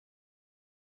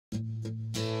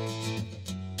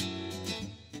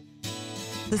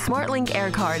The SmartLink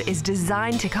Air Card is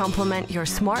designed to complement your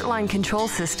SmartLine control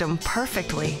system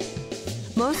perfectly.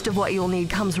 Most of what you'll need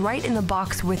comes right in the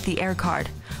box with the Air Card.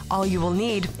 All you will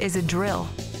need is a drill.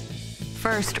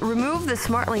 First, remove the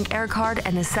SmartLink Air Card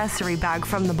and accessory bag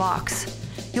from the box.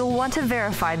 You'll want to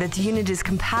verify that the unit is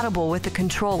compatible with the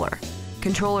controller.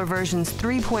 Controller versions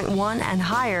 3.1 and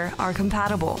higher are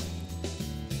compatible.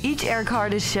 Each Air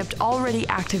Card is shipped already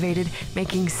activated,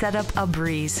 making setup a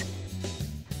breeze.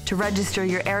 To register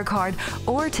your Air Card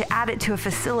or to add it to a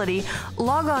facility,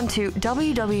 log on to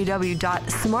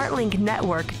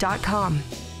www.smartlinknetwork.com.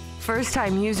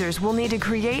 First-time users will need to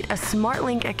create a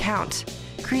SmartLink account.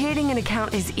 Creating an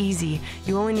account is easy.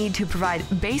 You only need to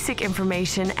provide basic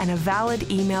information and a valid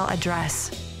email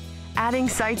address. Adding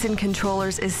sites and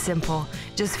controllers is simple.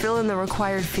 Just fill in the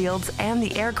required fields and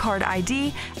the Air Card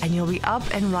ID, and you'll be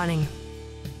up and running.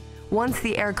 Once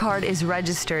the Air Card is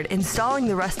registered, installing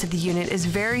the rest of the unit is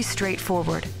very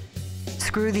straightforward.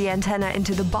 Screw the antenna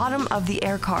into the bottom of the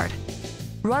Air Card.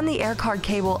 Run the Air Card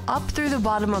cable up through the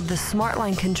bottom of the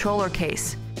SmartLine controller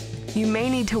case. You may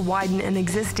need to widen an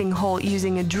existing hole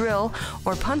using a drill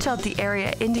or punch out the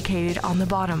area indicated on the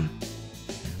bottom.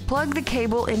 Plug the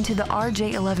cable into the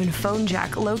RJ11 phone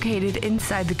jack located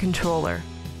inside the controller.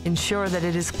 Ensure that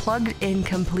it is plugged in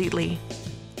completely.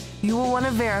 You will want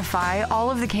to verify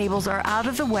all of the cables are out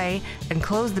of the way and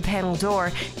close the panel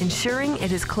door, ensuring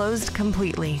it is closed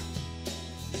completely.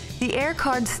 The Air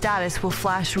Card status will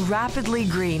flash rapidly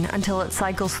green until it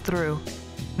cycles through.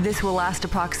 This will last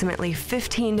approximately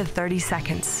 15 to 30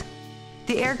 seconds.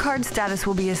 The Air Card status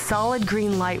will be a solid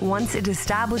green light once it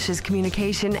establishes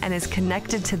communication and is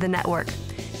connected to the network.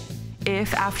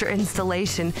 If, after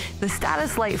installation, the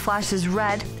status light flashes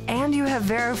red and you have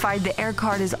verified the Air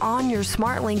Card is on your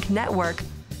SmartLink network,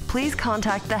 please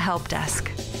contact the help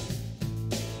desk.